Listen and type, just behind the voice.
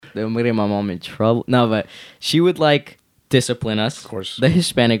I'm getting my mom in trouble. No, but she would like discipline us. Of course. The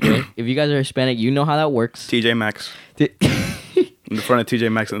Hispanic way. If you guys are Hispanic, you know how that works. TJ Maxx. In the front of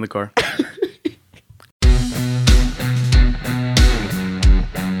TJ Maxx in the car.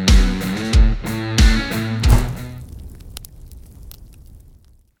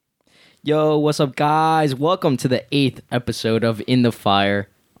 Yo, what's up, guys? Welcome to the 8th episode of In the Fire.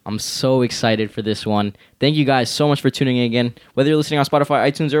 I'm so excited for this one. Thank you guys so much for tuning in again. Whether you're listening on Spotify,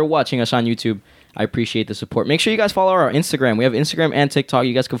 iTunes, or watching us on YouTube, I appreciate the support. Make sure you guys follow our Instagram. We have Instagram and TikTok.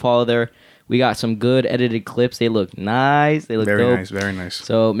 You guys can follow there. We got some good edited clips. They look nice. They look very dope. nice, very nice.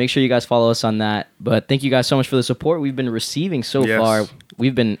 So make sure you guys follow us on that. But thank you guys so much for the support we've been receiving so far.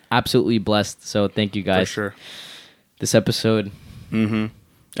 We've been absolutely blessed. So thank you guys. For sure. This episode.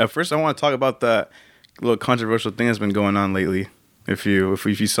 First, I want to talk about that little controversial thing that's been going on lately. If you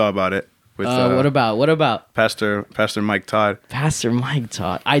saw about it. With, What about? Pastor Mike Todd. Pastor Mike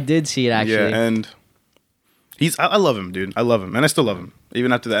Todd. I did see it, actually. Yeah, and I love him, dude. I love him, and I still love him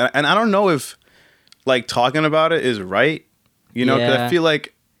even after that. And I don't know if like talking about it is right, you know, because I feel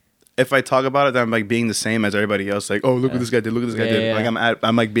like if I talk about it, then I'm like being the same as everybody else. Like, oh, look what this guy did. Look what this guy did. Yeah. Like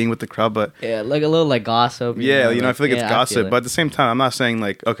I'm like being with the crowd, but like a little like gossip. I feel like it's I feel gossip. it. But at the same time, I'm not saying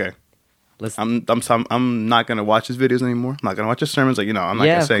like, okay, I'm not gonna watch his videos anymore. I'm not gonna watch his sermons. Like, you know, I'm not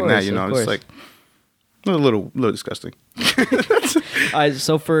gonna say that. You know, it's like a little disgusting.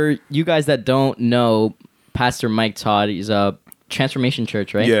 So for you guys that don't know, Pastor Mike Todd, he's a Transformation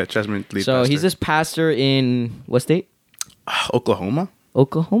Church, right? Yeah, Transformation lead So pastor. he's this pastor in what state? Oklahoma,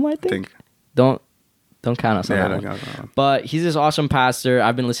 I think. Don't count us on that one. Don't count on. But he's this awesome pastor.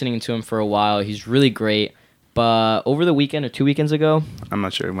 I've been listening to him for a while. He's really great. But over the weekend or 2 weekends ago, I'm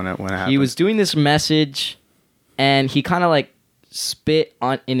not sure when it happened. he was doing this message, and he kind of like spit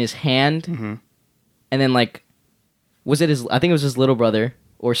in his hand, and then like, I think it was his little brother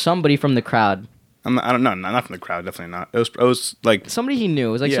or somebody from the crowd. I don't know, not from the crowd, definitely not. It was like somebody he knew.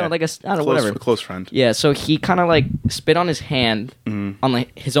 It was like someone like I don't know, whatever. A close friend. Yeah, so he kind of like spit on his hand, on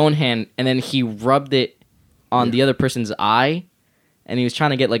like his own hand, and then he rubbed it on the other person's eye, and he was trying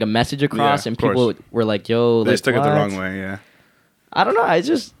to get like a message across, and people were like, "Yo, they like, just took it the wrong way." Yeah, I don't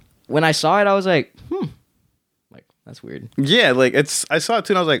know. When I saw it, I was like, like that's weird. Yeah, like I saw it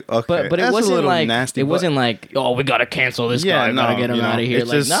too, and I was like, okay, but it wasn't like nasty. It wasn't like, oh, we gotta cancel this guy, we gotta get him out of here.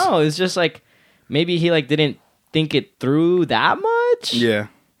 Like, no, it's just like maybe he like didn't think it through that much. Yeah,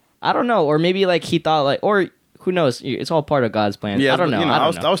 I don't know, or maybe like he thought like, or who knows? It's all part of God's plan. Yeah, I don't know. You know,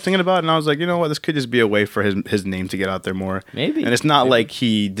 I was thinking about it, and I was like, you know what? This could just be a way for his name to get out there more. Maybe, and it's not like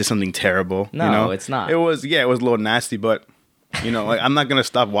he did something terrible. No, you know? It's not. It was a little nasty, but you know, like I'm not gonna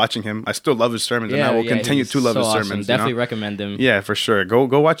stop watching him. I still love his sermons, and I will continue to love his sermons. Definitely recommend him. Yeah, for sure. Go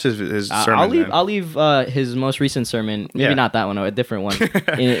watch his sermon. I'll leave his most recent sermon. Maybe not that one, a different one,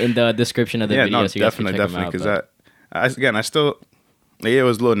 in the description of the video. So you definitely, because it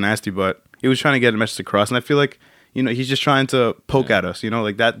was a little nasty, but he was trying to get a message across, and I feel like, you know, he's just trying to poke at us, you know,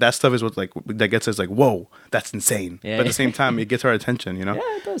 like that stuff is what like that gets us like, whoa, that's insane. Yeah, but at the same time, it gets our attention, you know.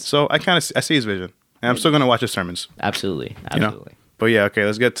 Yeah, it does. So I see his vision, and I'm still gonna watch his sermons. Absolutely. You know? But yeah, okay,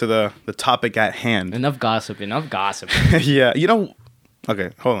 let's get to the topic at hand. Enough gossip. Yeah, you know, okay,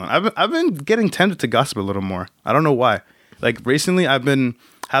 hold on. I've been getting tempted to gossip a little more. I don't know why. Like recently, I've been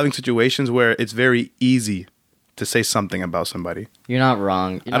having situations where it's very easy to say something about somebody. You're not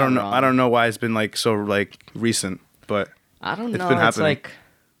wrong. I don't know why it's been like so like recent, but I don't know. It's been happening. It's like,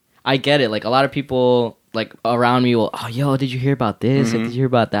 I get it. Like a lot of people like around me will, oh, yo, did you hear about this? Like, did you hear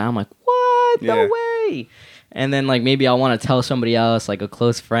about that? I'm like, what? No way. And then like maybe I want to tell somebody else, like a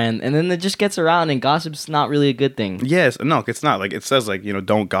close friend, and then it just gets around, and gossip's not really a good thing. Yes, no, it's not. Like it says like, you know,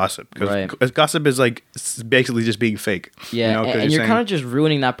 don't gossip, because gossip is like basically just being fake. Yeah, you know, and you're kind of just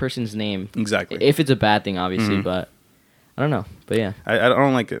ruining that person's name. Exactly. If it's a bad thing, obviously, but I don't know. But yeah, I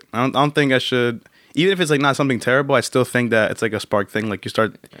don't like it. I don't think I should. Even if it's like not something terrible, I still think that it's like a spark thing. Like you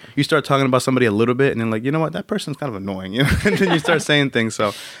start talking about somebody a little bit, and then like, you know what, that person's kind of annoying, you know. And then you start saying things.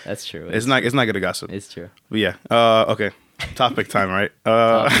 So that's true. It's not good to gossip. It's true. But yeah. Okay. Topic time, right?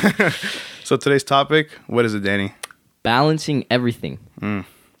 So today's topic, what is it, Danny? Balancing everything.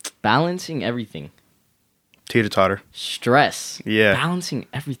 Balancing everything. Teeter-totter. Stress. Yeah. Balancing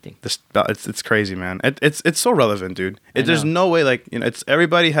everything. It's crazy, man. It's so relevant, dude. There's no way, like, you know, it's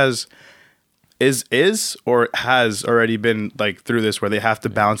everybody has or has already been like through this where they have to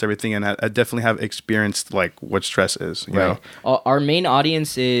balance everything, and I definitely have experienced like what stress is. You know? Our main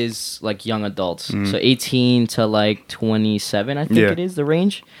audience is like young adults, so 18 to like 27, I think it is the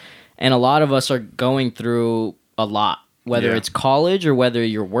range, and a lot of us are going through a lot whether it's college or whether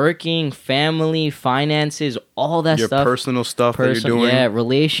you're working, family, finances, all that your stuff. Personal stuff that you're doing. Yeah,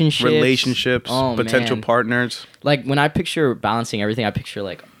 relationships. Oh, potential man. partners. Like when I picture balancing everything, I picture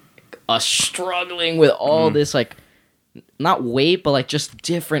like us struggling with all this, like, not weight, but like just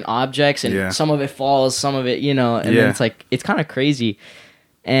different objects, and some of it falls, some of it, and then it's like, it's kind of crazy.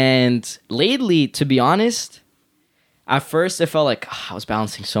 And lately, to be honest, at first it felt like I was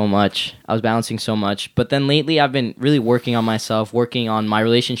balancing so much. But then lately I've been really working on myself, working on my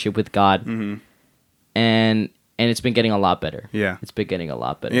relationship with God. And it's been getting a lot better. Yeah. It's been getting a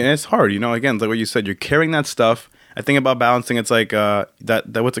lot better. Yeah, it's hard, again, like what you said, you're carrying that stuff. I think about balancing, it's like that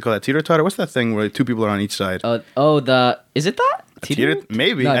what's it called, that teeter-totter? What's that thing where two people are on each side? Is it that? Teeter?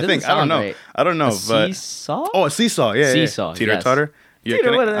 Maybe. No, I think. I don't know. Right. I don't know. But seesaw? Oh, a seesaw. Yeah. Seesaw. Teeter-totter. Yes.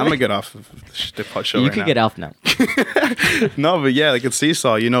 Yeah, I'm gonna get off the show. You right could now. get off now. No, but yeah, like it's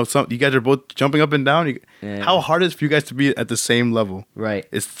seesaw. You guys are both jumping up and down. How hard is it for you guys to be at the same level? Right.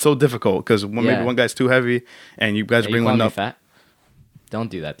 It's so difficult because maybe one guy's too heavy, and you guys bring one up. Fat? Don't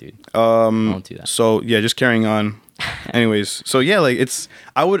do that, dude. Don't do that. So yeah, just carrying on. Anyways, so yeah, like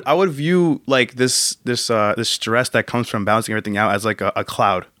I would view like this stress that comes from balancing everything out as like a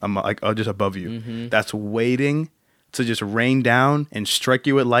cloud, just above you, that's waiting to just rain down and strike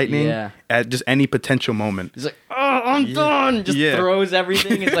you with lightning at just any potential moment. It's like, oh, I'm done. Just throws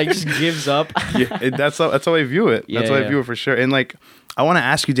everything. It's like just gives up. That's how I view it. That's how I view it for sure. And like, I want to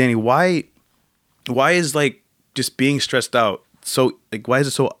ask you, Danny, why is like just being stressed out so like why is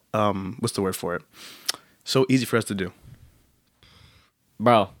it so what's the word for it? So easy for us to do,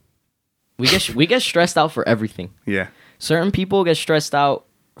 bro. We get stressed out for everything. Yeah. Certain people get stressed out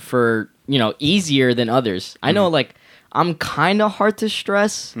for easier than others. I know, like I'm kind of hard to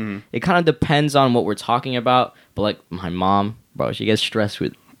stress. It kind of depends on what we're talking about. But like my mom, bro, she gets stressed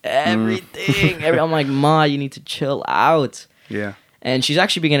with everything. I'm like, Ma, you need to chill out. Yeah. And she's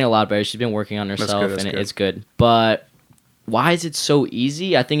actually been getting a lot better. She's been working on herself, and it's good. But why is it so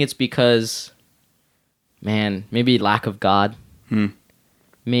easy? I think it's because, man, maybe lack of God.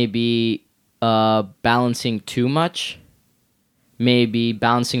 Maybe balancing too much. Maybe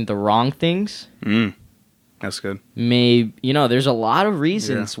balancing the wrong things. That's good. Maybe, there's a lot of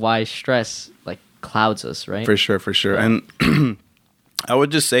reasons why stress like clouds us, right? For sure. Yeah. And I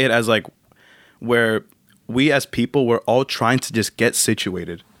would just say it as like where we as people, we're all trying to just get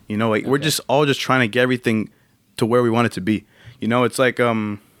situated. Like we're just all just trying to get everything to where we want it to be. It's like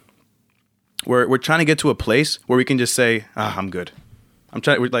we're trying to get to a place where we can just say, I'm good.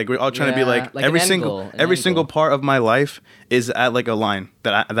 We're all trying to be like every single part of my life is at like a line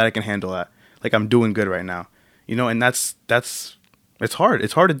that I can handle at. Like I'm doing good right now, and that's it's hard.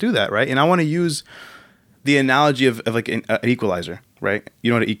 It's hard to do that, right? And I want to use the analogy of like an equalizer, right?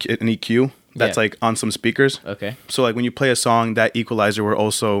 You know what an EQ that's like on some speakers. Okay. So like when you play a song, that equalizer will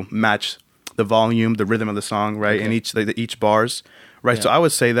also match the volume, the rhythm of the song, right? And each bars, right? Yeah. So I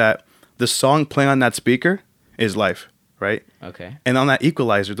would say that the song playing on that speaker is life. Right? Okay. And on that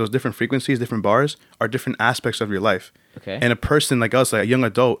equalizer, those different frequencies, different bars, are different aspects of your life. Okay. And a person like us, like a young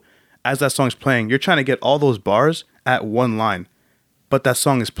adult, as that song's playing, you're trying to get all those bars at one line. But that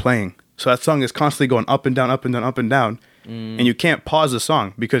song is playing. So that song is constantly going up and down, up and down, up and down. And you can't pause the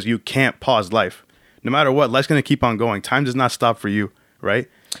song because you can't pause life. No matter what, life's going to keep on going. Time does not stop for you, right?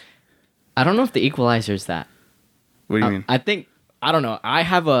 I don't know if the equalizer is that. What do you mean? I don't know. I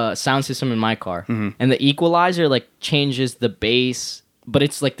have a sound system in my car, and the equalizer like changes the bass, but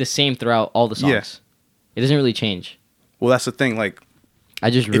it's like the same throughout all the songs. Yeah. It doesn't really change. Well, that's the thing. Like,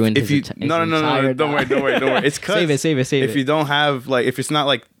 I just ruined his No. Don't worry. It's because save it. If you don't have like, if it's not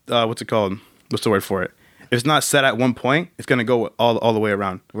like, what's it called? What's the word for it? If it's not set at one point, it's gonna go all the way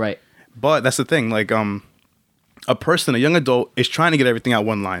around. Right. But that's the thing. Like, a person, a young adult, is trying to get everything at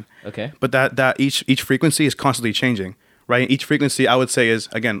one line. Okay. But that each frequency is constantly changing. Right, and each frequency I would say is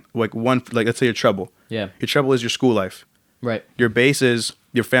again like one, like let's say your treble. Yeah. Your treble is your school life. Right. Your bass is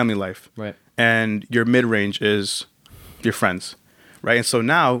your family life. Right. And your mid range is your friends. Right. And so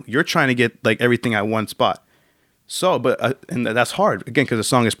now you're trying to get like everything at one spot. So, and that's hard again because the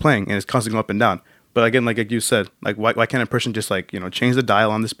song is playing and it's constantly going up and down. But again, like you said, like why can't a person just like change the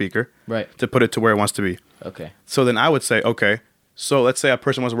dial on the speaker, right, to put it to where it wants to be? Okay. So then I would say, okay, so let's say a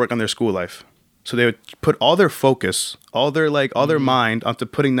person wants to work on their school life. So they would put all their focus, all their mind onto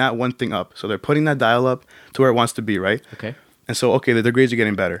putting that one thing up. So they're putting that dial up to where it wants to be, right? Okay. And so, okay, the grades are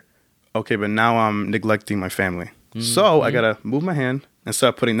getting better. Okay, but now I'm neglecting my family. So I got to move my hand and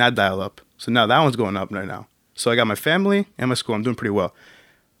start putting that dial up. So now that one's going up right now. So I got my family and my school. I'm doing pretty well.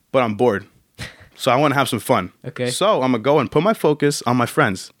 But I'm bored. So I want to have some fun. Okay. So I'm going to go and put my focus on my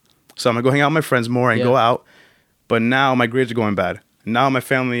friends. So I'm going to go hang out with my friends more and go out. But now my grades are going bad. Now my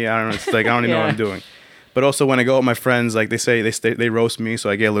family, I don't know. It's like I don't even know what I'm doing. But also when I go with my friends, like they roast me, so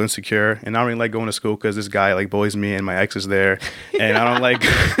I get a little insecure, and I don't really like going to school because this guy like bullies me, and my ex is there, and I don't like.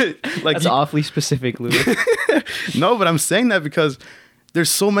 That's awfully specific, Louis. No, but I'm saying that because there's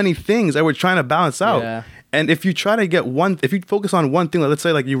so many things that we're trying to balance out, and if you try to if you focus on one thing, let's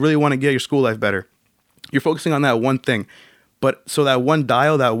say like you really want to get your school life better, you're focusing on that one thing, but so that one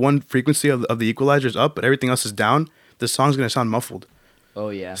dial, that one frequency of the equalizer is up, but everything else is down, the song's gonna sound muffled. Oh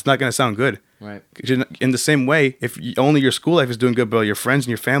yeah, it's not gonna sound good. Right. In the same way, if only your school life is doing good, but your friends and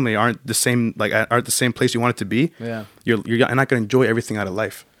your family aren't the same place you want it to be, you're not going to enjoy everything out of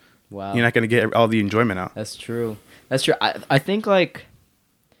life. Wow. You're not going to get all the enjoyment out. That's true. I think like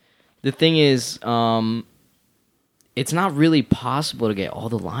the thing is, it's not really possible to get all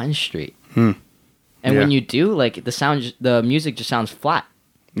the lines straight. And when you do, like the music just sounds flat.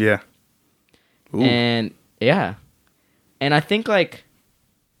 Yeah. Ooh. And I think like.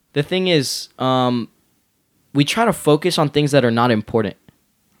 The thing is, we try to focus on things that are not important,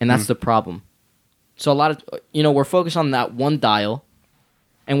 and that's the problem. So a lot of, we're focused on that one dial,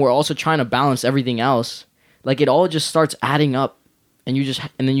 and we're also trying to balance everything else. Like it all just starts adding up, and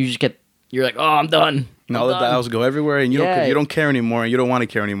then you're like, oh, I'm done. And all the dials go everywhere, and you don't care anymore, and you don't want to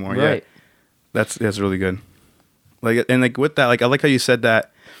care anymore. Right. Yeah, that's really good. Like with that, like I like how you said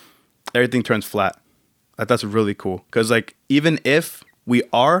that everything turns flat. That's really cool because like even if we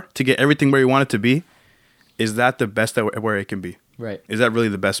are to get everything where we want it to be, is that the best where it can be? Right. Is that really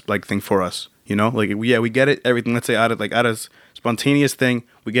the best like thing for us? Like we get it, everything. Let's say out of spontaneous thing,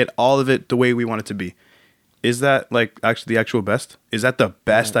 we get all of it the way we want it to be. Is that like actually the actual best? Is that the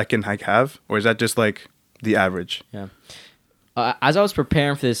best I can like have, or is that just like the average? Yeah. As I was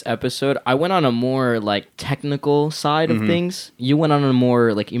preparing for this episode, I went on a more like technical side of things. You went on a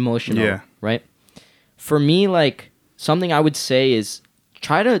more like emotional, right? For me, like something I would say is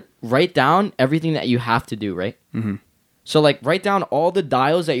try to write down everything that you have to do, right? Mm-hmm. So, like, write down all the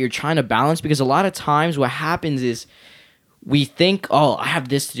dials that you're trying to balance, because a lot of times what happens is we think, oh, I have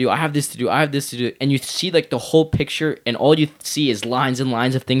this to do, I have this to do, I have this to do, and you see, like, the whole picture, and all you see is lines and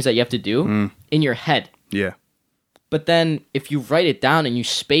lines of things that you have to do in your head. Yeah. But then if you write it down and you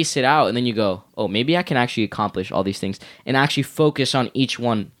space it out, and then you go, oh, maybe I can actually accomplish all these things and actually focus on each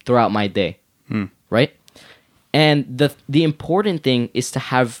one throughout my day, right? And the important thing is to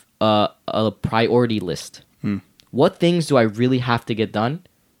have a priority list. What things do I really have to get done?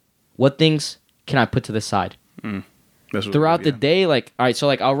 What things can I put to the side? Throughout the day, like, all right, so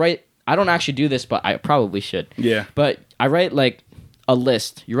like I'll write, I don't actually do this, but I probably should. Yeah. But I write like a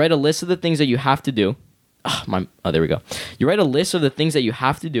list. You write a list of the things that you have to do. There we go. You write a list of the things that you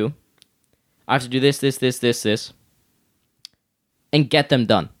have to do. I have to do this, and get them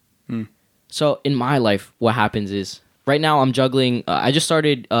done. So in my life, what happens is right now I'm juggling. I just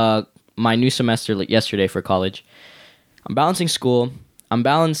started my new semester yesterday for college. I'm balancing school. I'm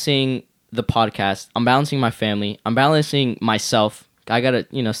balancing the podcast. I'm balancing my family. I'm balancing myself. I gotta,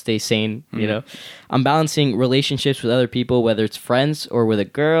 stay sane. I'm balancing relationships with other people, whether it's friends or with a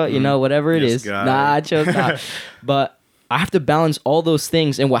girl. Whatever it is. Guy. Nah, I chose not. But I have to balance all those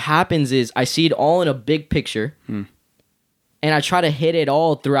things. And what happens is I see it all in a big picture, and I try to hit it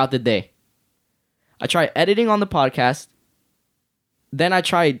all throughout the day. I try editing on the podcast. Then I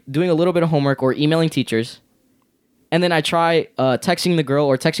try doing a little bit of homework or emailing teachers. And then I try texting the girl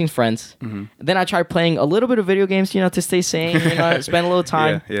or texting friends. Then I try playing a little bit of video games, to stay sane, spend a little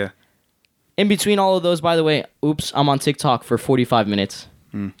time. Yeah. In between all of those, by the way, I'm on TikTok for 45 minutes.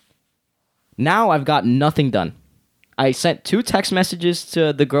 Now I've got nothing done. I sent 2 text messages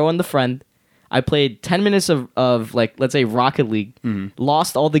to the girl and the friend. I played 10 minutes of like, let's say, Rocket League.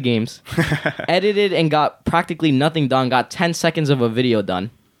 Lost all the games. Edited and got practically nothing done. Got 10 seconds of a video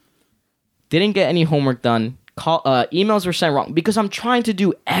done. Didn't get any homework done. Emails were sent wrong because I'm trying to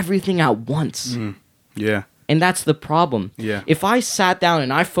do everything at once. Yeah. And that's the problem. Yeah. If I sat down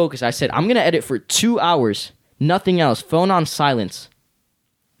and I focused, I said, I'm going to edit for 2 hours. Nothing else. Phone on silence.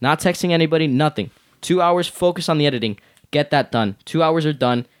 Not texting anybody. Nothing. 2 hours. Focus on the editing. Get that done. 2 hours are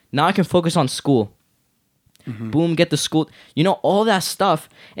done. Now I can focus on school. Boom, get the school. All that stuff.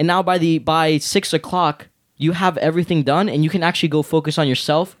 And now by 6 o'clock, you have everything done, and you can actually go focus on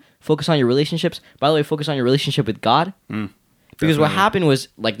yourself, focus on your relationships. By the way, focus on your relationship with God. Because what happened was,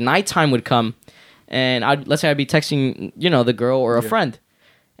 like, nighttime would come, and let's say I'd be texting, the girl or a friend.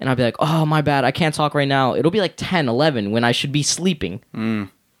 And I'd be like, oh, my bad, I can't talk right now. It'll be like 10, 11 when I should be sleeping.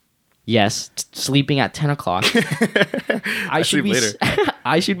 Yes, sleeping at 10 o'clock. I should be later.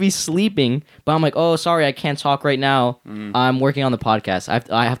 I should be sleeping, but I'm like, oh, sorry, I can't talk right now. I'm working on the podcast.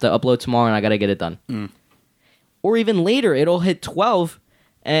 I have to upload tomorrow, and I got to get it done. Or even later, it'll hit 12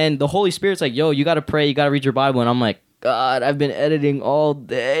 and the Holy Spirit's like, yo, you got to pray, you got to read your Bible. And I'm like, God, I've been editing all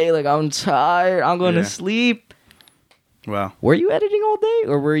day. Like, I'm tired. I'm going to sleep. Wow. Were you editing all day?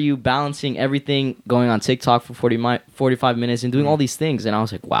 Or were you balancing everything, going on TikTok for 45 minutes and doing all these things? And I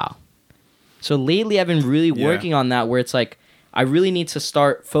was like, wow. So lately, I've been really working on that, where it's like, I really need to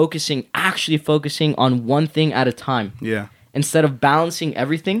start actually focusing on one thing at a time. Yeah. Instead of balancing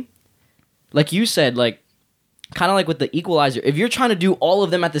everything. Like you said, like, kind of like with the equalizer. If you're trying to do all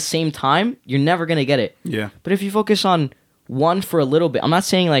of them at the same time, you're never going to get it. Yeah. But if you focus on one for a little bit, I'm not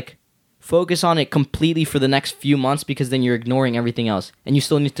saying like focus on it completely for the next few months, because then you're ignoring everything else. And you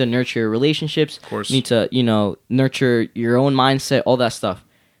still need to nurture your relationships. Of course. You need to, nurture your own mindset, all that stuff.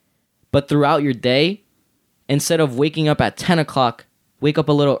 But throughout your day, instead of waking up at 10 o'clock, wake up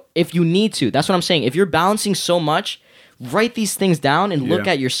a little, if you need to. That's what I'm saying. If you're balancing so much, write these things down and look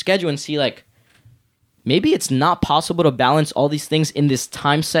at your schedule and see like, maybe it's not possible to balance all these things in this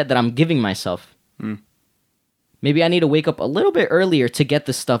time set that I'm giving myself. Maybe I need to wake up a little bit earlier to get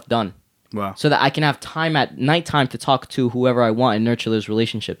this stuff done. Wow. So that I can have time at nighttime to talk to whoever I want and nurture those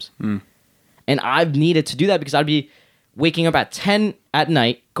relationships. And I've needed to do that because I'd be waking up at 10 at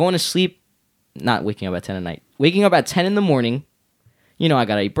night, going to sleep, not waking up at 10 at night, waking up at 10 in the morning. I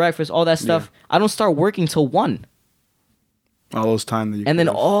got to eat breakfast, all that stuff. Yeah. I don't start working till 1. All those time that you and then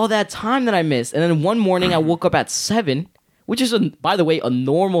all that time that I missed. And then one morning I woke up at 7, which is, by the way, a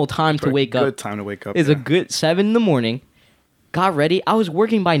normal time to wake up. Good time to wake up. It's a good 7 in the morning. Got ready. I was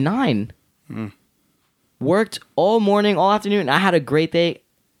working by 9. Worked all morning, all afternoon. I had a great day.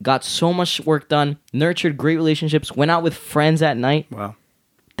 Got so much work done. Nurtured great relationships. Went out with friends at night. Wow.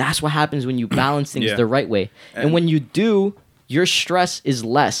 That's what happens when you balance things the right way. And when you do, your stress is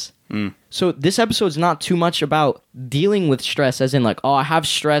less. So this episode's not too much about dealing with stress, as in like, oh, I have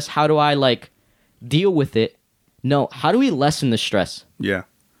stress. How do I like deal with it? No, how do we lessen the stress? Yeah.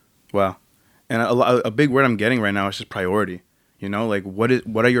 Wow. And a big word I'm getting right now is just priority. Like what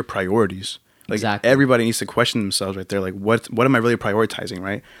are your priorities? Like exactly. Everybody needs to question themselves right there. Like what am I really prioritizing,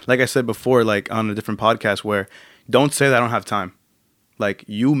 right? Like I said before, like on a different podcast, where don't say that I don't have time. Like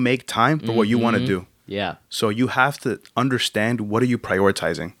you make time for what you want to do. Yeah. So you have to understand, what are you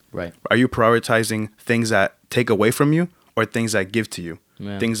prioritizing? Right. Are you prioritizing things that take away from you, or things that give to you?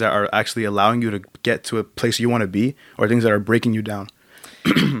 Yeah. Things that are actually allowing you to get to a place you want to be, or things that are breaking you down?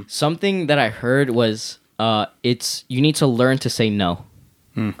 Something that I heard was you need to learn to say no.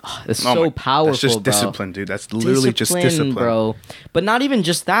 It's so powerful, That's just discipline, dude. That's literally just discipline, bro. But not even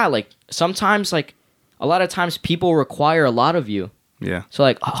just that. Like sometimes, like a lot of times people require a lot of you. Yeah. So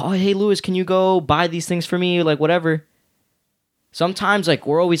like, oh, hey, Lewis, can you go buy these things for me? Like, whatever. Sometimes, like,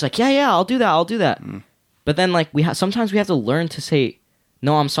 we're always like, yeah, I'll do that. But then, like, sometimes we have to learn to say,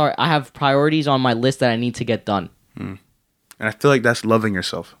 no, I'm sorry. I have priorities on my list that I need to get done. And I feel like that's loving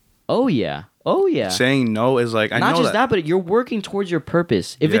yourself. Oh, yeah. Saying no is like, not just that, but you're working towards your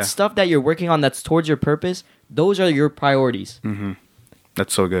purpose. If it's stuff that you're working on that's towards your purpose, those are your priorities.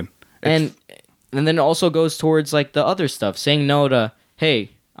 That's so good. And then it also goes towards like the other stuff. Saying no to,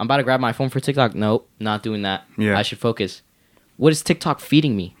 hey, I'm about to grab my phone for TikTok. Nope, not doing that. Yeah. I should focus. What is TikTok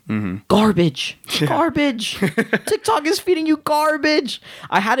feeding me? Garbage. Garbage. TikTok is feeding you garbage.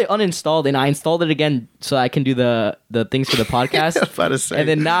 I had it uninstalled and I installed it again so I can do the things for the podcast. I was about to say. And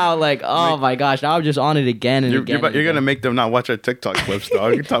then now, like, oh my gosh, now I'm just on it again and again. You're going to make them not watch our TikTok clips,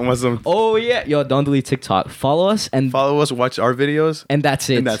 dog. You're talking about some... Oh, yeah. Yo, don't delete TikTok. Follow us, watch our videos. And that's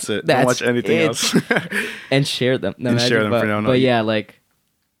it. Don't watch anything else. And share them. For now. But yeah, like,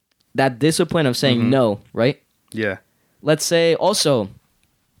 that discipline of saying no, right? Yeah. Let's say also,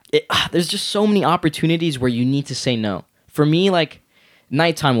 there's just so many opportunities where you need to say no. For me, like,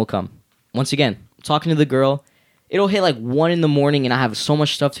 nighttime will come. Once again, talking to the girl, it'll hit like 1 in the morning and I have so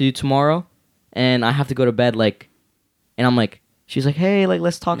much stuff to do tomorrow and I have to go to bed, like, and I'm like, she's like, hey, like,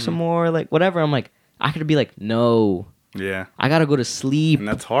 let's talk some more, like, whatever. I'm like, I could be like, no. Yeah. I got to go to sleep. And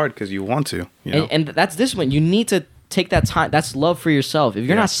that's hard because you want to. And that's discipline. You need to take that time. That's love for yourself. If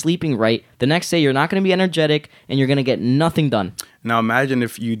you're not sleeping right, the next day you're not going to be energetic and you're going to get nothing done. Now imagine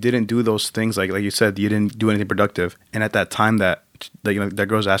if you didn't do those things, like you said, you didn't do anything productive, and at that time that that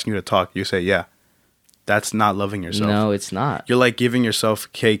girl's asking you to talk, you say, yeah. That's not loving yourself. No, it's not. You're like giving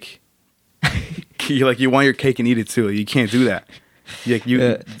yourself cake. You're like, you want your cake and eat it too. You can't do that.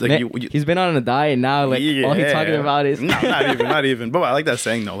 He's been on a diet now. Like all he's talking about is not even. But I like that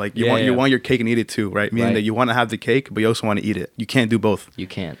saying though. Like you want your cake and eat it too, right? Meaning that you want to have the cake, but you also want to eat it. You can't do both. You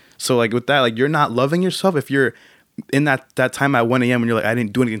can't. So like with that, like you're not loving yourself if you're in that time at 1 a.m. and you're like, I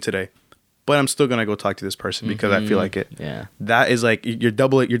didn't do anything today, but I'm still gonna go talk to this person because I feel like it. Yeah. That is like you're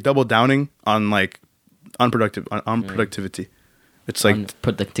double downing on like unproductivity. It's like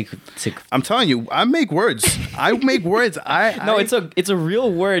unproductive. I'm telling you, I make words. No, it's a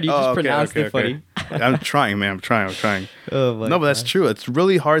real word. You just pronounced it funny. I'm trying, man. I'm trying. Oh my No, but that's true. It's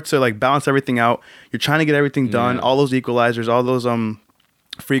really hard to like balance everything out. You're trying to get everything done, all those equalizers, all those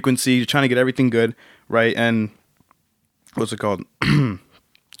frequencies. You're trying to get everything good, right? And what's it called?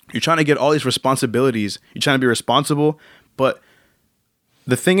 You're trying to get all these responsibilities. You're trying to be responsible, but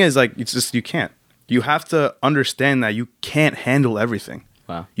the thing is, like, it's just you can't. You have to understand that you can't handle everything.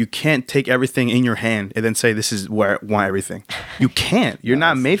 Wow. You can't take everything in your hand and then say, this is where I want everything. You can't. You're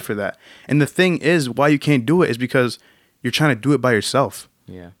not made for that. And the thing is, why you can't do it is because you're trying to do it by yourself.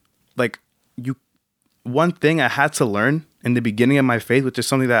 Yeah. Like, one thing I had to learn in the beginning of my faith, which is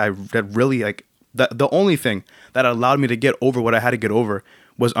something that really, like, the only thing that allowed me to get over what I had to get over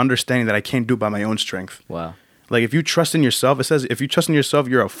was understanding that I can't do it by my own strength. Wow. Like, if you trust in yourself, it says, if you trust in yourself,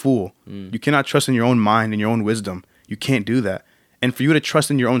 you're a fool. You cannot trust in your own mind and your own wisdom. You can't do that. And for you to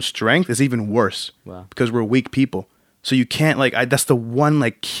trust in your own strength is even worse. Wow. Because we're weak people. So you can't, like, that's the one,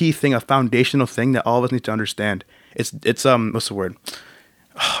 like, key thing, a foundational thing that all of us need to understand. It's what's the word?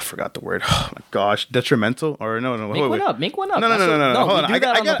 Oh, I forgot the word. Oh my gosh, detrimental or no. Make one up. No. Hold on. I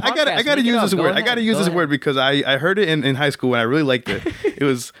gotta use this word. I gotta use this word because I heard it in high school and I really liked it. It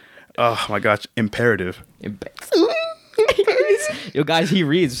was, oh my gosh, imperative. Yo, guys, he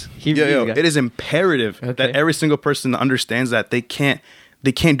reads. It is imperative that every single person understands that they can't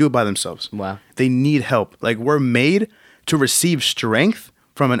do it by themselves. Wow. They need help. Like, we're made to receive strength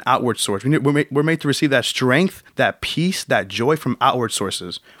from an outward source. We're made to receive that strength, that peace, that joy from outward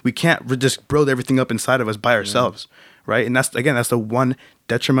sources. We can't just build everything up inside of us by ourselves, right? And that's the one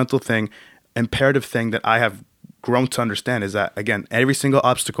detrimental thing, imperative thing that I have grown to understand is that, again, every single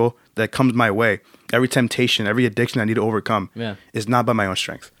obstacle that comes my way, every temptation, every addiction I need to overcome is not by my own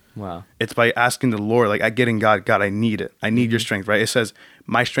strength. Wow. It's by asking the Lord, like, getting God, I need it. I need your strength, right? It says,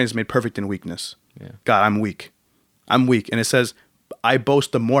 my strength is made perfect in weakness. Yeah. God, I'm weak. And it says, I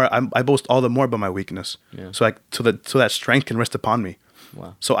boast I boast all the more about my weakness. Yeah. So that strength can rest upon me.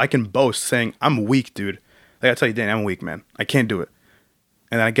 Wow. So I can boast saying, I'm weak, dude. Like I tell you, Danny, I'm weak, man. I can't do it.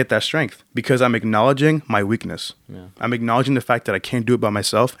 And I get that strength because I'm acknowledging my weakness. Yeah. I'm acknowledging the fact that I can't do it by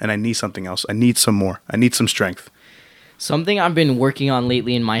myself and I need something else. I need some more. I need some strength. Something I've been working on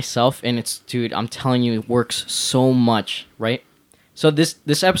lately in myself, and it's, dude, I'm telling you, it works so much, right? So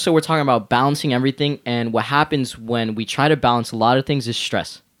this episode, we're talking about balancing everything, and what happens when we try to balance a lot of things is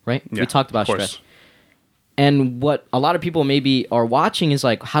stress, right? Yeah, we talked about stress. And what a lot of people maybe are watching is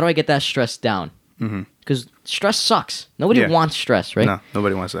like, how do I get that stress down? Because stress sucks. Nobody wants stress, right? No,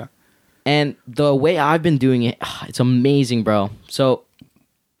 nobody wants that. And the way I've been doing it, it's amazing, bro. So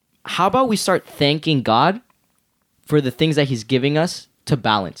how about we start thanking God for the things that he's giving us to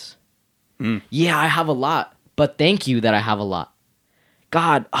balance? Yeah, I have a lot, but thank you that I have a lot.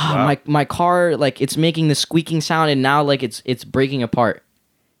 God, my car, like, it's making the squeaking sound and now, like, it's breaking apart.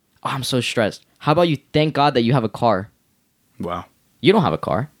 Oh, I'm so stressed. How about you thank God that you have a car? Wow. You don't have a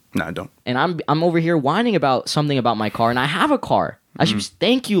car. No, I don't. And I'm over here whining about something about my car, and I have a car. I should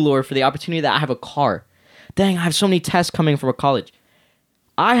thank you, Lord, for the opportunity that I have a car. Dang, I have so many tests coming from a college.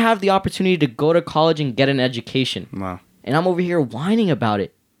 I have the opportunity to go to college and get an education. Wow. And I'm over here whining about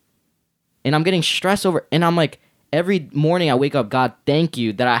it. And I'm getting stressed over, and I'm like, every morning I wake up, God, thank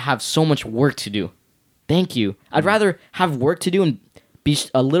you that I have so much work to do. Thank you. I'd rather have work to do and be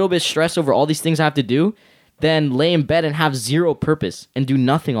a little bit stressed over all these things I have to do than lay in bed and have zero purpose and do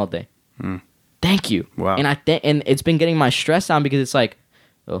nothing all day. Thank you. Wow. And and it's been getting my stress down because it's like,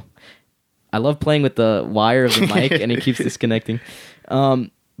 oh, I love playing with the wire of the mic and it keeps disconnecting.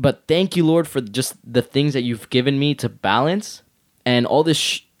 But thank you, Lord, for just the things that you've given me to balance and all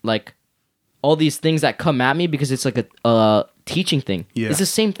this all these things that come at me because it's like a teaching thing. Yeah. It's the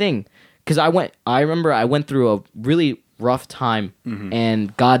same thing. Because I remember I went through a really rough time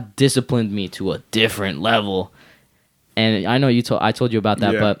and God disciplined me to a different level. And I know I told you about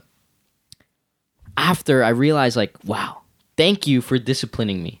that, but after I realized, like, wow, thank you for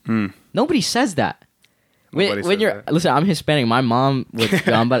disciplining me. Nobody says that. Listen, I'm Hispanic. My mom would,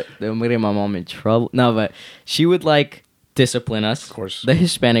 I'm getting my mom in trouble. No, but she would, like, discipline us. Of course. The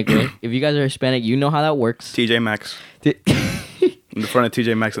Hispanic way. If you guys are Hispanic, you know how that works. TJ Maxx. In the front of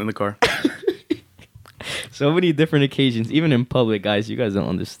TJ Maxx in the car. So many different occasions, even in public, guys. You guys don't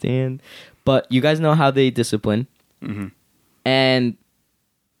understand. But you guys know how they discipline. And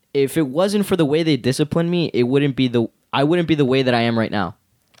if it wasn't for the way they disciplined me, I wouldn't be the way that I am right now.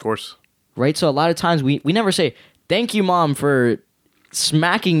 Of course. Right? So a lot of times we never say, thank you, Mom, for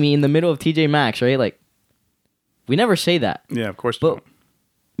smacking me in the middle of TJ Maxx, right? Like, we never say that. Yeah, of course. But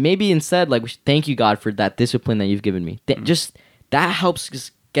maybe instead, like, thank you, God, for that discipline that you've given me. Just that helps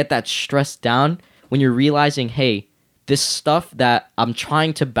just get that stress down when you're realizing, hey, this stuff that I'm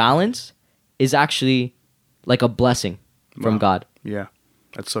trying to balance is actually like a blessing from God. Yeah.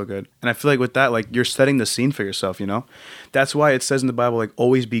 That's so good. And I feel like with that, like, you're setting the scene for yourself, you know? That's why it says in the Bible, like,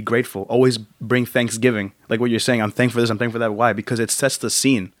 always be grateful. Always bring thanksgiving. Like what you're saying, I'm thankful for this, I'm thankful for that. Why? Because it sets the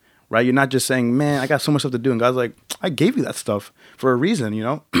scene, right? You're not just saying, man, I got so much stuff to do. And God's like, I gave you that stuff for a reason, you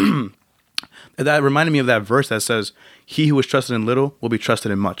know? That reminded me of that verse that says, he who is trusted in little will be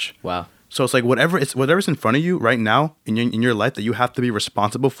trusted in much. Wow. So it's like whatever's in front of you right now in your life that you have to be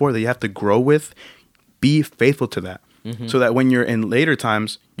responsible for, that you have to grow with, be faithful to that. Mm-hmm. So that when you're in later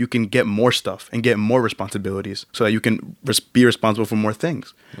times, you can get more stuff and get more responsibilities so that you can be responsible for more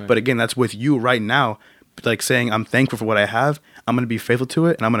things. Right. But again, that's with you right now, like saying, I'm thankful for what I have. I'm going to be faithful to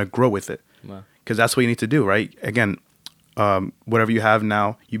it and I'm going to grow with it. Wow. Because that's what you need to do, right? Again, whatever you have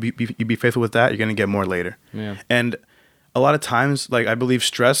now, you be faithful with that. You're going to get more later. Yeah. And a lot of times, like, I believe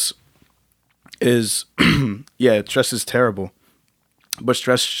stress is, stress is terrible. But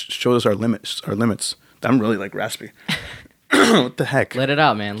stress shows us our limits. I'm really like raspy. What the heck? Let it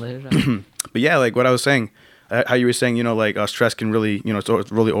out, man. Let it out. But yeah, like what I was saying, how you were saying, you know, like stress can really, you know,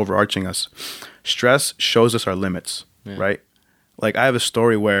 it's really overarching us. Stress shows us our limits, right? Like I have a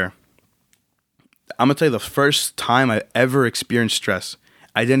story where I'm going to tell you the first time I ever experienced stress,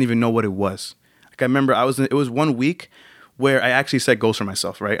 I didn't even know what it was. Like I remember it was 1 week where I actually set goals for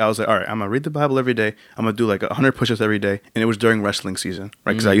myself, right? I was like, all right, I'm going to read the Bible every day. I'm going to do like 100 push-ups every day. And it was during wrestling season,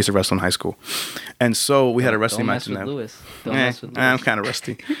 right? Because I used to wrestle in high school. And so we had a wrestling match in that. Don't mess with Lewis. I'm kind of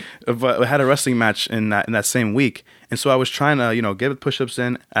rusty. But we had a wrestling match in that same week. And so I was trying to, you know, get push-ups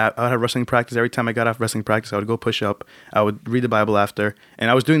in. I would have wrestling practice. Every time I got off wrestling practice, I would go push up. I would read the Bible after. And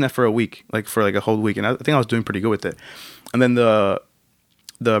I was doing that for a week, like for like a whole week. And I think I was doing pretty good with it. And then the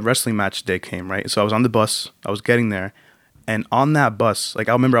wrestling match day came, right? So I was on the bus. I was getting there. And on that bus, like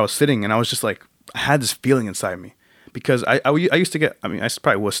I remember I was sitting and I was just like, I had this feeling inside me because I used to get, I mean, I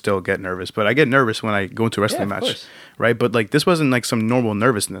probably will still get nervous, but I get nervous when I go into a wrestling match, course. Right? But like this wasn't like some normal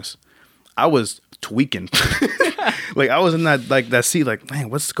nervousness. I was tweaking. Like I was in that seat, like, man,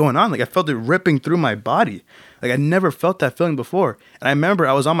 what's going on? Like I felt it ripping through my body. Like I never felt that feeling before. And I remember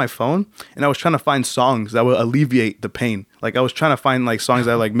I was on my phone and I was trying to find songs that would alleviate the pain. Like I was trying to find like songs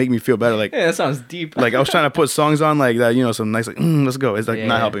that like make me feel better. Like, yeah, that sounds deep. Like I was trying to put songs on like that, you know, some nice like, let's go. It's like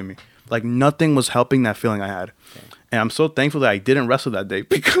not helping me. Like nothing was helping that feeling I had. Okay. And I'm so thankful that I didn't wrestle that day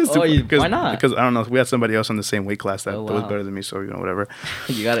because why not? Because I don't know, we had somebody else in the same weight class that was better than me, so you know, whatever.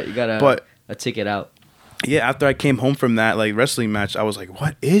 you gotta but a ticket out. Yeah, after I came home from that like wrestling match, I was like,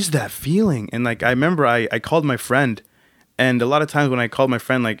 what is that feeling? And like I remember I called my friend, and a lot of times when I called my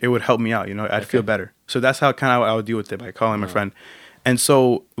friend, like it would help me out, you know, I'd feel better. So that's how kind of I would deal with it, by calling my friend. And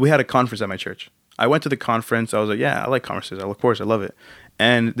so we had a conference at my church. I went to the conference. I was like, yeah, I like conferences. Of course, I love it.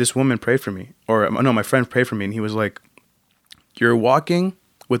 And this woman prayed for me, or no, my friend prayed for me, and he was like, you're walking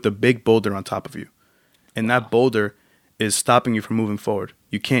with a big boulder on top of you, and that boulder is stopping you from moving forward.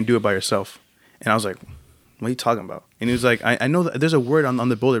 You can't do it by yourself. And I was like, what are you talking about? And he was like, I know that there's a word on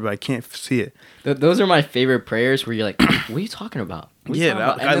the boulder, but I can't see it. Those are my favorite prayers where you're like, what are you talking about? And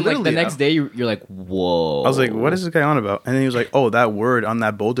then like the next day, you're like, whoa. I was like, what is this guy on about? And then he was like, oh, that word on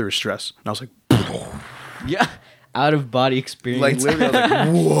that boulder is stress. And I was like, yeah, out of body experience. Like literally, I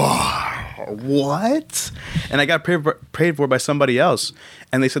was like, whoa, what? And I got prayed for by somebody else.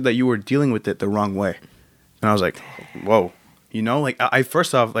 And they said that you were dealing with it the wrong way. And I was like, whoa. You know, like I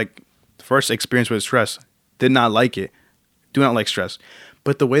first off, like first experience with stress, did not like it. Do not like stress.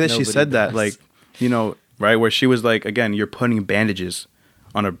 But the way that she said that, like, you know, right, where she was like, again, you're putting bandages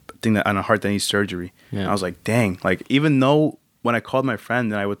on a heart that needs surgery. Yeah. And I was like, dang. Like, even though when I called my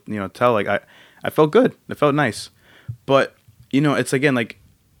friend and I would, you know, tell, like, I felt good. It felt nice. But, you know, it's again, like,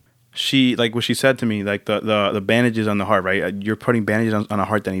 she, like what she said to me, like the bandages on the heart, right? You're putting bandages on a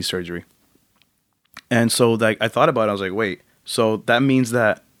heart that needs surgery. And so, like, I thought about it. I was like, wait, so that means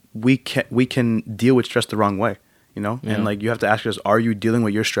that we can deal with stress the wrong way, you know? Yeah. And like you have to ask yourself, are you dealing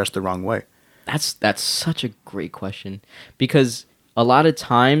with your stress the wrong way? That's such a great question, because a lot of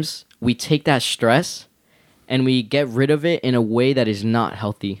times we take that stress and we get rid of it in a way that is not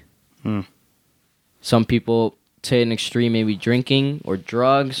healthy. Some people to an extreme, maybe drinking or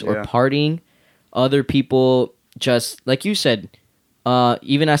drugs or partying. Other people just, like you said,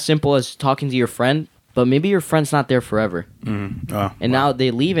 even as simple as talking to your friend, but maybe your friend's not there forever. Now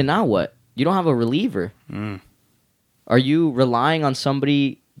they leave, and now what? You don't have a reliever. Are you relying on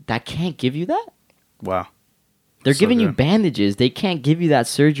somebody that can't give you that? Wow. They're giving you bandages. They can't give you that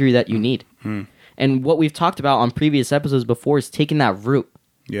surgery that you need. And what we've talked about on previous episodes before is taking that root.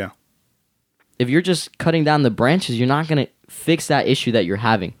 Yeah. If you're just cutting down the branches, you're not going to fix that issue that you're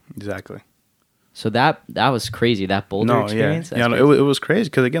having. Exactly. So that was crazy, that boulder experience. Yeah, it was crazy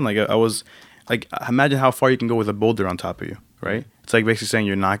because, again, like I was, like, imagine how far you can go with a boulder on top of you, right? It's like basically saying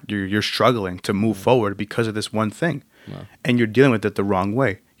you're struggling to move forward because of this one thing. Wow. And you're dealing with it the wrong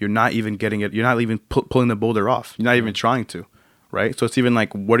way. You're not even getting it. You're not even pulling the boulder off. You're not even trying to, right? So it's even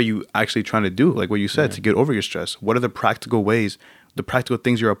like, what are you actually trying to do? Like what you said, to get over your stress. What are the practical ways, the practical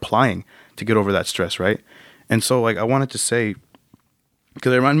things you're applying to get over that stress, right? And so, like, I wanted to say,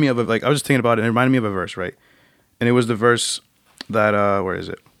 because it reminded me of, like, I was just thinking about it, and it reminded me of a verse, right? And it was the verse that, where is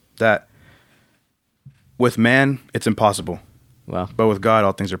it? That with man, it's impossible. Wow. But with God,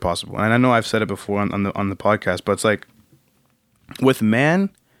 all things are possible. And I know I've said it before on the podcast, but it's like, with man,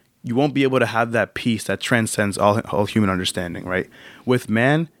 you won't be able to have that peace that transcends all human understanding, right? With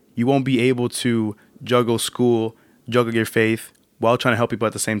man, you won't be able to juggle school, juggle your faith, while trying to help people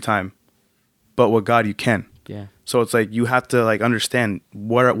at the same time. But with God, you can. Yeah. So it's like you have to, like, understand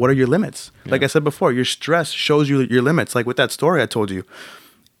what are your limits. Yeah. Like I said before, your stress shows you your limits. Like with that story I told you,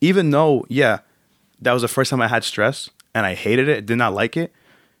 even though, yeah, that was the first time I had stress and I hated it, did not like it,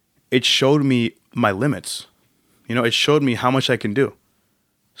 it showed me my limits. You know, it showed me how much I can do.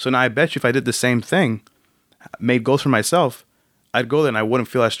 So now I bet you if I did the same thing, made goals for myself, I'd go there and I wouldn't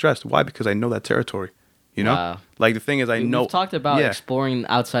feel as stressed. Why? Because I know that territory. You know? Wow. Like the thing is, We've talked about exploring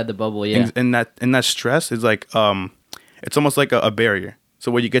outside the bubble, yeah. And that stress is like, it's almost like a barrier.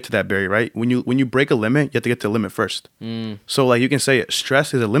 So when you get to that barrier, right? When you break a limit, you have to get to the limit first. So like you can say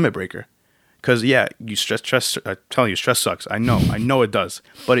stress is a limit breaker. Because, yeah, you stress. I'm telling you, stress sucks. I know it does.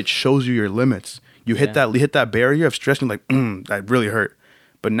 But it shows you your limits. You hit that barrier of stress and you're like, that really hurt.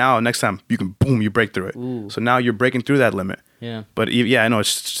 But now, next time, you break through it. Ooh. So now you're breaking through that limit. Yeah. But, yeah, I know it's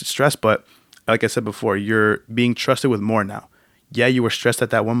stress, but like I said before, you're being trusted with more now. Yeah, you were stressed at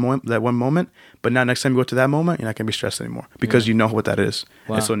that one moment, but now next time you go to that moment, you're not going to be stressed anymore because you know what that is.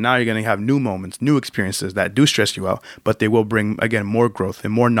 Wow. And so now you're going to have new moments, new experiences that do stress you out, but they will bring, again, more growth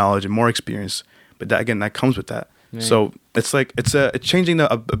and more knowledge and more experience. But that, again, that comes with that. Man. So it's like, it's changing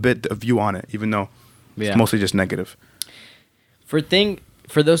a bit of view on it, even though it's mostly just negative.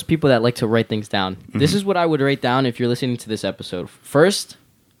 For those people that like to write things down, this is what I would write down if you're listening to this episode. First,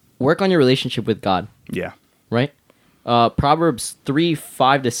 work on your relationship with God. Yeah. Right? Proverbs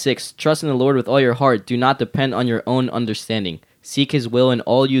 3:5-6. Trust in the Lord with all your heart. Do not depend on your own understanding. Seek his will in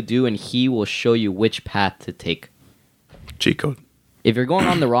all you do, and he will show you which path to take. Cheat code. If you're going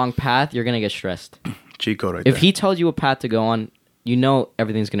on the wrong path, you're going to get stressed. Cheat code right there. If he tells you a path to go on, you know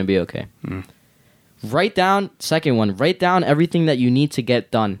everything's going to be okay. Write down everything that you need to get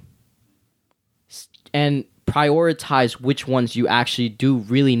done. And prioritize which ones you actually do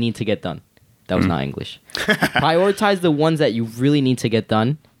really need to get done. That was not English. Prioritize the ones that you really need to get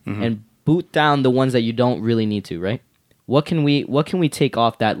done and boot down the ones that you don't really need to, right? What can we take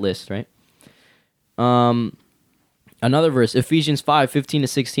off that list, right? Another verse, Ephesians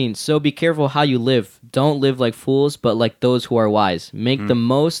 5:15-16. So be careful how you live. Don't live like fools, but like those who are wise. Make the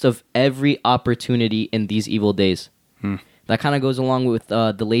most of every opportunity in these evil days. That kind of goes along with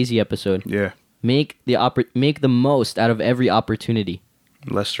the lazy episode. Yeah. Make the most out of every opportunity.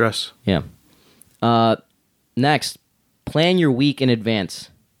 Less stress. Yeah. Next, plan your week in advance.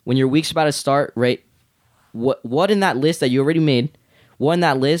 When your week's about to start, right? What in that list that you already made? What in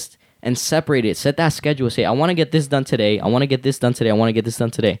that list? And separate it. Set that schedule. Say, I want to get this done today. I want to get this done today. I want to get this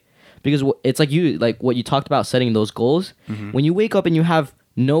done today. Because it's like what you talked about, setting those goals. When you wake up and you have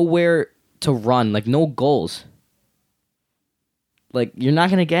nowhere to run, like no goals, like you're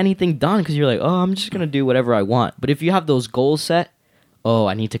not gonna get anything done because you're like, oh, I'm just gonna do whatever I want. But if you have those goals set, oh,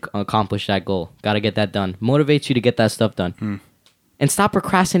 I need to accomplish that goal. Got to get that done. Motivates you to get that stuff done. And stop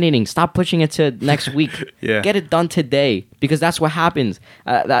procrastinating. Stop pushing it to next week. Yeah. Get it done today because that's what happens.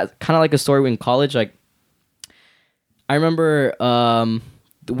 That kind of like a story in college. Like, I remember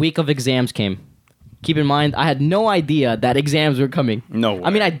the week of exams came. Keep in mind, I had no idea that exams were coming. No way.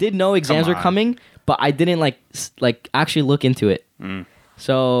 I mean, I did know exams were coming, but I didn't like actually look into it.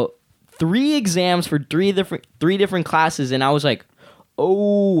 So 3 exams for three different classes, and I was like,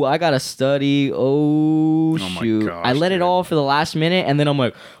 oh, I gotta study. Oh shoot. Gosh, I let it all for the last minute, and then I'm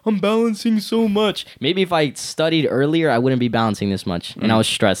like, I'm balancing so much. Maybe if I studied earlier, I wouldn't be balancing this much, and I was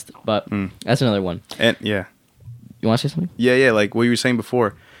stressed. But that's another one. And yeah. You want to say something? Yeah. Like what you were saying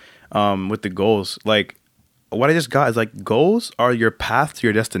before, with the goals. Like what I just got is like goals are your path to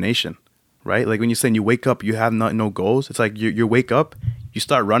your destination, right? Like when you're saying you wake up, you have no goals. It's like you wake up, you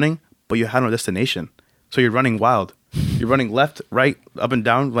start running, but you have no destination. So you're running wild. You're running left, right, up and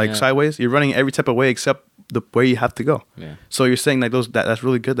down, like sideways. You're running every type of way except the way you have to go. Yeah. So you're saying like that's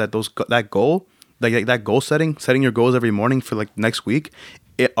really good that goal, like that goal setting your goals every morning for like next week,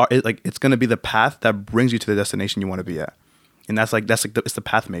 it's going to be the path that brings you to the destination you want to be at. And it's the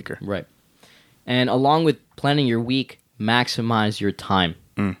path maker. Right. And along with planning your week, maximize your time.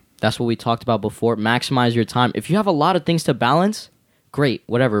 That's what we talked about before. Maximize your time. If you have a lot of things to balance, great,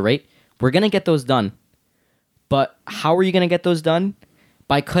 whatever, right? We're going to get those done. But how are you going to get those done?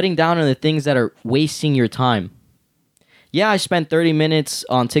 By cutting down on the things that are wasting your time. Yeah, I spent 30 minutes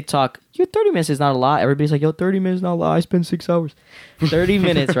on TikTok. 30 minutes is not a lot. Everybody's like, 30 minutes is not a lot. I spent 6 hours. 30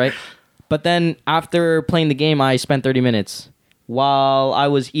 minutes, right? But then after playing the game, I spent 30 minutes. While I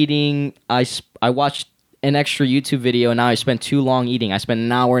was eating, I watched an extra YouTube video, and now I spent too long eating. I spent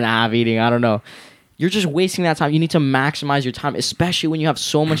an hour and a half eating. I don't know. You're just wasting that time. You need to maximize your time, especially when you have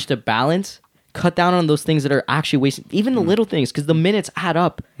so much to balance. Cut down on those things that are actually wasting, even the little things, because the minutes add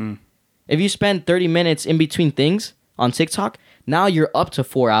up. If you spend 30 minutes in between things on TikTok, now you're up to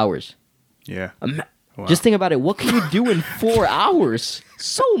 4 hours. Yeah. Wow. Just think about it. What can you do in 4 hours?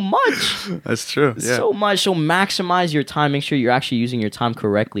 So much. That's true. Yeah. So much. So maximize your time. Make sure you're actually using your time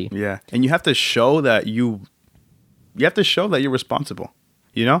correctly. Yeah. And you have to show that you're responsible.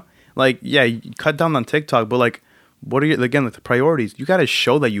 You know? Like, yeah, you cut down on TikTok, but like, what are you, again, like the priorities? You got to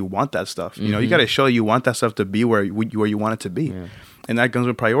show that you want that stuff. You know, you got to show you want that stuff to be where you want it to be. Yeah. And that comes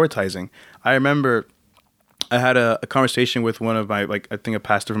with prioritizing. I remember I had a conversation with one of my, like, I think a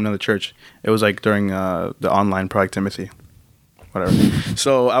pastor from another church. It was like during the online Project Timothy, whatever.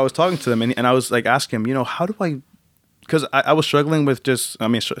 So I was talking to them and I was like asking him, you know, how do I, because I was struggling with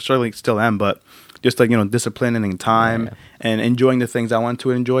struggling still am, but just like, you know, disciplining time and enjoying the things I want to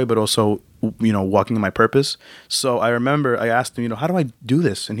enjoy, but also, you know, walking in my purpose. So I remember I asked him, you know, how do I do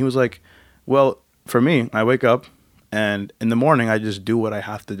this? And he was like, well, for me, I wake up and in the morning I just do what I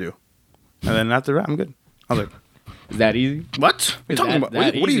have to do. And then after that, I'm good. I was like, is that easy? What? What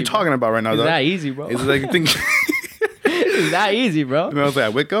are you talking about right now, Is dog? that easy, bro? It's like, think. Is that easy, bro? And I was like, I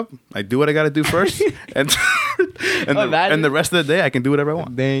wake up, I do what I got to do first, and the rest of the day I can do whatever I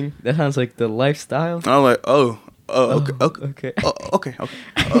want. Dang, that sounds like the lifestyle. And I'm like, okay. Okay. Okay.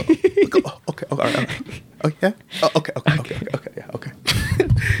 Okay.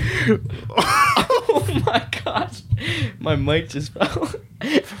 Oh my gosh, my mic just fell.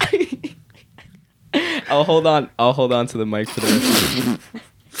 I'll hold on to the mic for the rest of the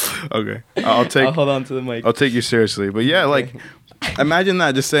Okay. I'll hold on to the mic. I'll take you seriously. But yeah, like, imagine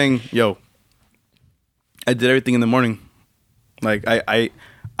that, just saying, yo, I did everything in the morning. Like,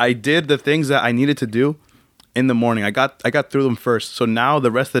 I did the things that I needed to do in the morning. I got through them first. So now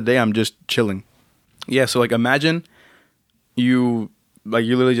the rest of the day, I'm just chilling. Yeah, so like, imagine you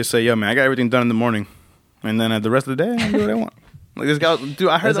literally just say, yo, man, I got everything done in the morning. And then the rest of the day, I do what I want. Like, this guy, dude,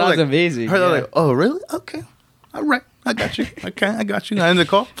 I heard that. Sounds amazing. I heard that, like, oh, really? Okay. All right. I got you. Okay, I got you. I ended the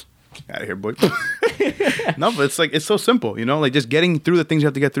call. Out of here, boy. No, but it's so simple, you know? Like, just getting through the things you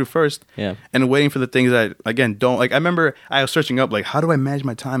have to get through first. Yeah. And waiting for the things that, again, don't... Like, I remember I was searching up, like, how do I manage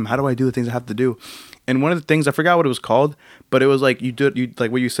my time? How do I do the things I have to do? And one of the things, I forgot what it was called, but it was like,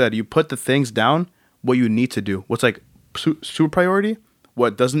 like what you said, you put the things down, what you need to do. What's like super priority,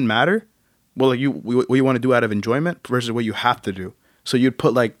 what doesn't matter, well, like what you want to do out of enjoyment versus what you have to do. So you'd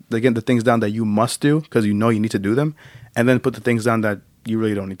put, like, again, the things down that you must do because you know you need to do them, and then put the things down that you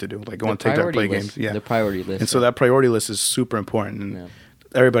really don't need to do, like go on TikTok, play games. Yeah, the priority list. And so that priority list is super important, and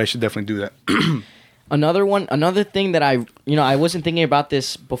everybody should definitely do that. Another thing that I wasn't thinking about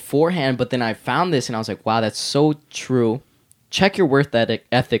this beforehand, but then I found this and I was like, wow, that's so true. Check your worth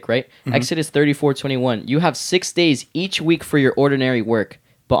ethic, right? Mm-hmm. Exodus 34:21. You have 6 days each week for your ordinary work,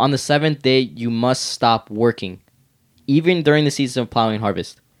 but on the seventh day you must stop working, even during the season of plowing and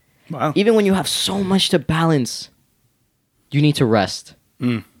harvest. Wow. Even when you have so much to balance, you need to rest.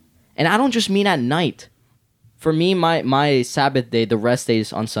 And I don't just mean at night. For me, my Sabbath day, the rest day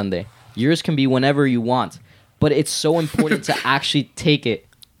is on Sunday. Yours can be whenever you want. But it's so important to actually take it.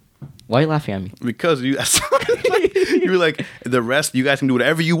 Why are you laughing at me? Because you were like, the rest, you guys can do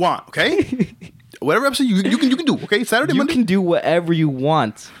whatever you want, okay? Whatever episode you can do, okay? Saturday, Monday? You can do whatever you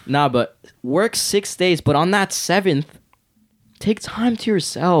want. Nah, but work 6 days. But on that seventh, take time to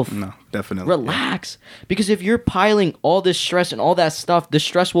yourself. No, definitely. Relax. Yeah. Because if you're piling all this stress and all that stuff, the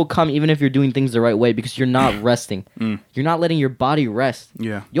stress will come even if you're doing things the right way because you're not resting. You're not letting your body rest.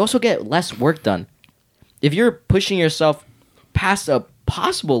 Yeah. You also get less work done. If you're pushing yourself past a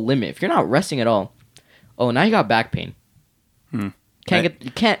possible limit, if you're not resting at all, now you got back pain. You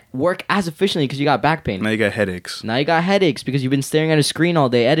can't work as efficiently because you got back pain. Now you got headaches. Because you've been staring at a screen all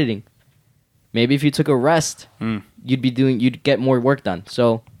day editing. Maybe if you took a rest, you'd get more work done.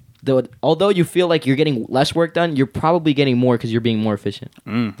 So although you feel like you're getting less work done, you're probably getting more because you're being more efficient.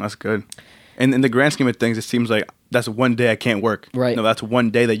 That's good. And in the grand scheme of things, it seems like that's one day I can't work. Right. No, that's one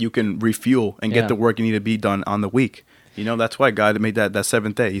day that you can refuel and get the work you need to be done on the week. That's why God made that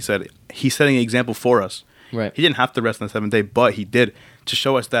seventh day. He said he's setting an example for us. Right. He didn't have to rest on the seventh day, but he did to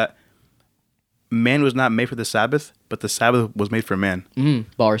show us that man was not made for the Sabbath, but the Sabbath was made for man.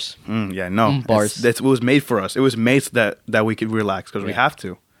 Bars. Bars. It was made for us. It was made so that we could relax because we have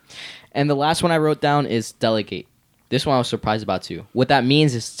to. And the last one I wrote down is delegate. This one I was surprised about too. What that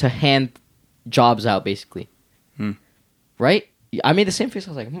means is to hand jobs out, basically. Right? I made the same face.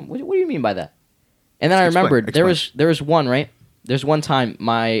 I was like, what do you mean by that? And then I remembered there was one, right? There's one time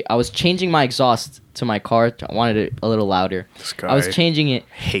I was changing my exhaust to my car. I wanted it a little louder. I was changing it,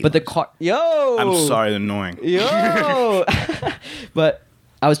 but the car. Yo, I'm sorry, annoying. Yo, but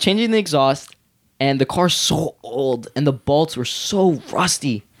I was changing the exhaust, and the car's so old, and the bolts were so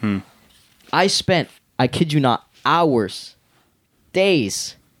rusty. I spent, I kid you not, hours,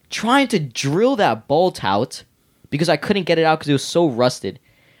 days trying to drill that bolt out because I couldn't get it out because it was so rusted.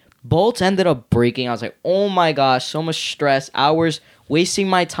 Bolts ended up breaking. I was like, oh my gosh, so much stress, hours, wasting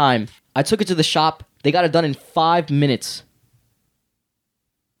my time. I took it to the shop. They got it done in 5 minutes.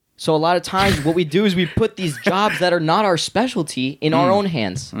 So a lot of times what we do is we put these jobs that are not our specialty in our own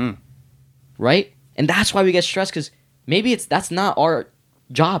hands. Right? And that's why we get stressed because maybe that's not our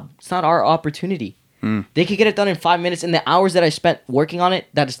job. It's not our opportunity. They could get it done in 5 minutes. In the hours that I spent working on it,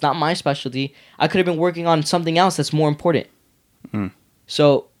 that is not my specialty, I could have been working on something else that's more important.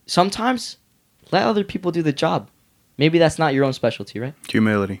 So sometimes let other people do the job. Maybe that's not your own specialty, right?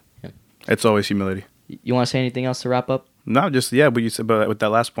 Humility. Yeah. It's always humility. You want to say anything else to wrap up? No, just what you said about with that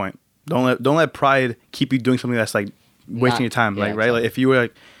last point. Don't let pride keep you doing something that's like wasting your time. Right? Like if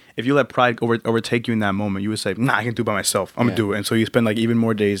you let pride overtake you in that moment, you would say, "Nah, I can do it by myself. I'm gonna do it." And so you spend like even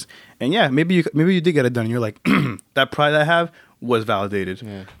more days. And maybe you did get it done. And you're like, that pride I have was validated.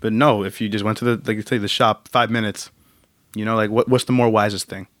 Yeah. But no, if you just went to the shop 5 minutes, what's the more wisest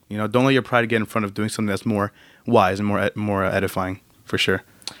thing? Don't let your pride get in front of doing something that's more wise and more edifying for sure.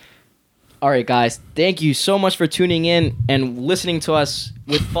 All right, guys. Thank you so much for tuning in and listening to us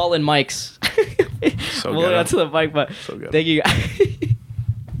with fallen mics. So we'll get to the mic, but thank you.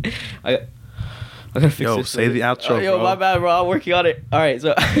 I gotta fix this. Say the outro, bro. My bad, bro. I'm working on it. All right,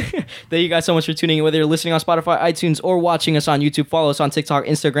 so thank you guys so much for tuning in. Whether you're listening on Spotify, iTunes, or watching us on YouTube, follow us on TikTok,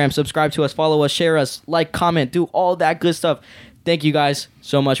 Instagram, subscribe to us, follow us, share us, like, comment, do all that good stuff. Thank you guys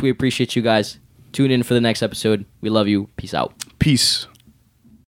so much. We appreciate you guys. Tune in for the next episode. We love you. Peace out. Peace.